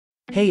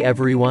Hey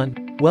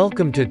everyone,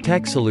 welcome to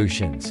Tech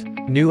Solutions.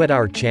 New at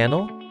our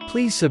channel?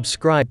 Please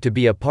subscribe to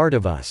be a part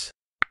of us.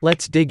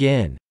 Let's dig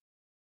in.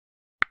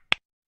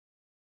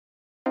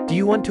 Do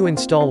you want to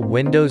install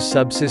Windows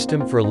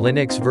Subsystem for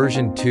Linux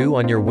version 2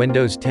 on your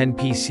Windows 10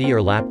 PC or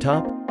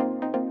laptop?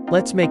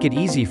 Let's make it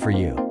easy for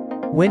you.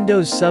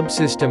 Windows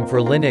Subsystem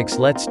for Linux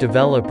lets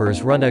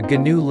developers run a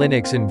GNU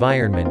Linux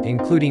environment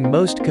including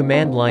most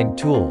command line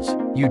tools,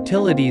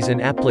 utilities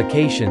and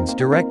applications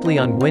directly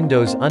on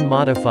Windows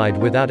unmodified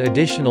without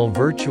additional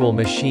virtual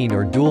machine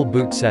or dual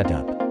boot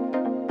setup.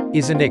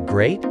 Isn't it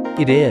great?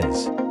 It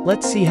is.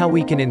 Let's see how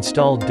we can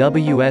install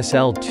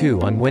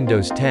WSL2 on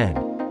Windows 10.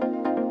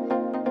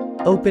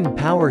 Open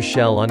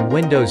PowerShell on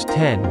Windows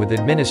 10 with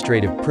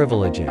administrative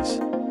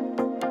privileges.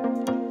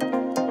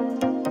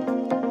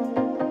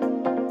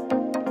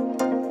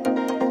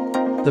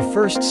 The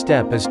first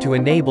step is to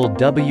enable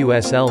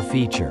WSL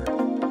feature.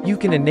 You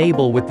can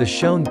enable with the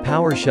shown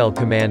PowerShell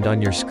command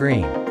on your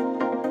screen.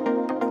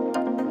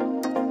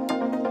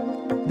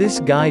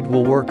 This guide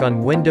will work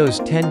on Windows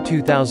 10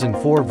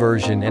 2004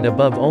 version and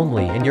above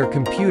only, and your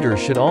computer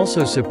should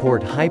also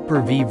support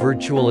Hyper-V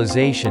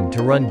virtualization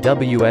to run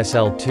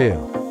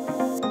WSL2.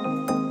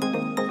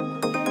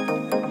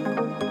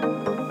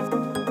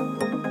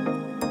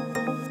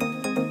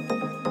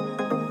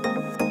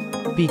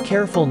 Be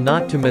careful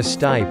not to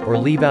mistype or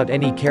leave out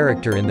any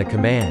character in the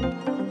command.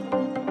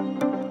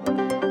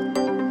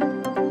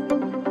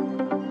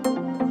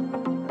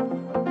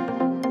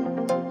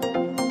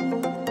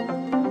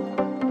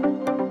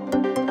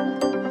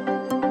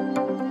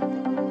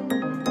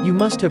 You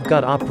must have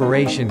got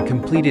operation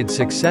completed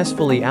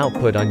successfully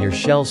output on your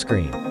shell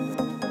screen.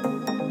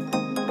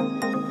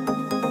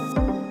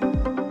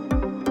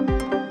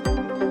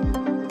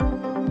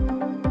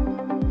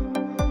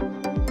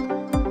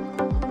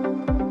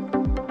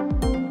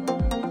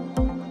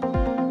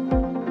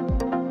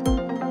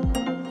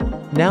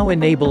 Now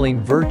enabling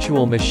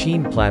virtual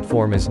machine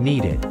platform is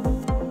needed.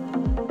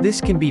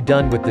 This can be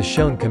done with the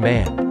shown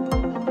command.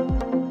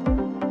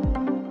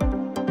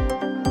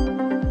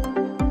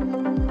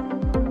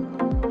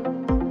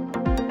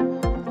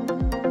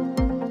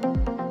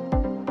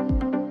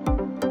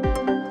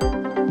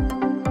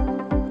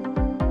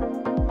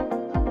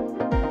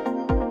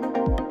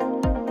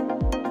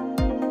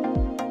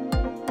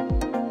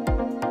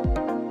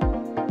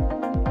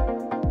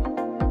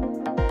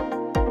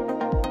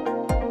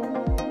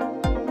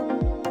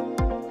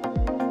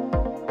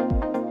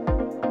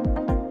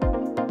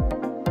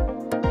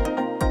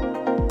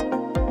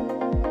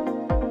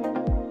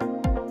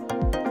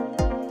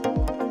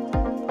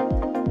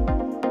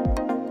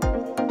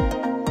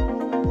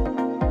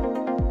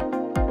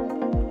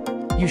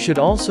 You should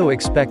also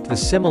expect the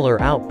similar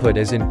output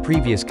as in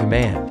previous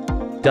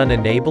command. Done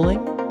enabling?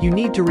 You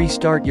need to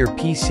restart your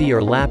PC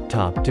or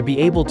laptop to be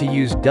able to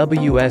use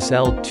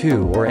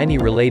WSL2 or any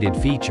related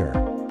feature.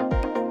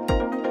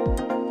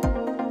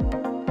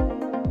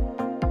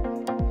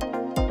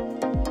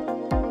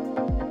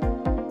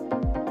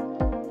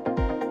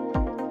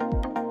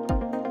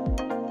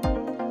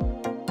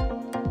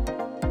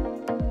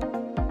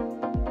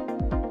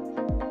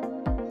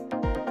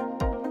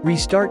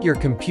 Restart your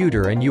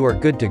computer and you are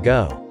good to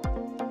go.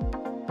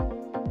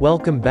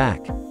 Welcome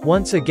back.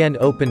 Once again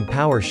open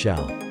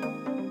PowerShell.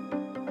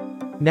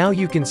 Now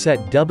you can set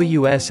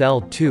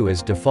WSL2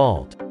 as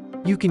default.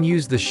 You can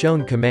use the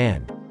shown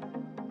command.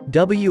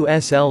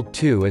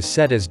 WSL2 is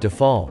set as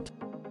default.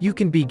 You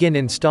can begin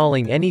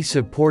installing any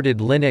supported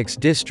Linux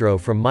distro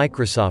from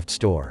Microsoft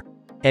Store.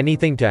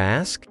 Anything to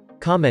ask?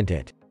 Comment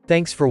it.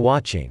 Thanks for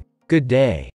watching. Good day.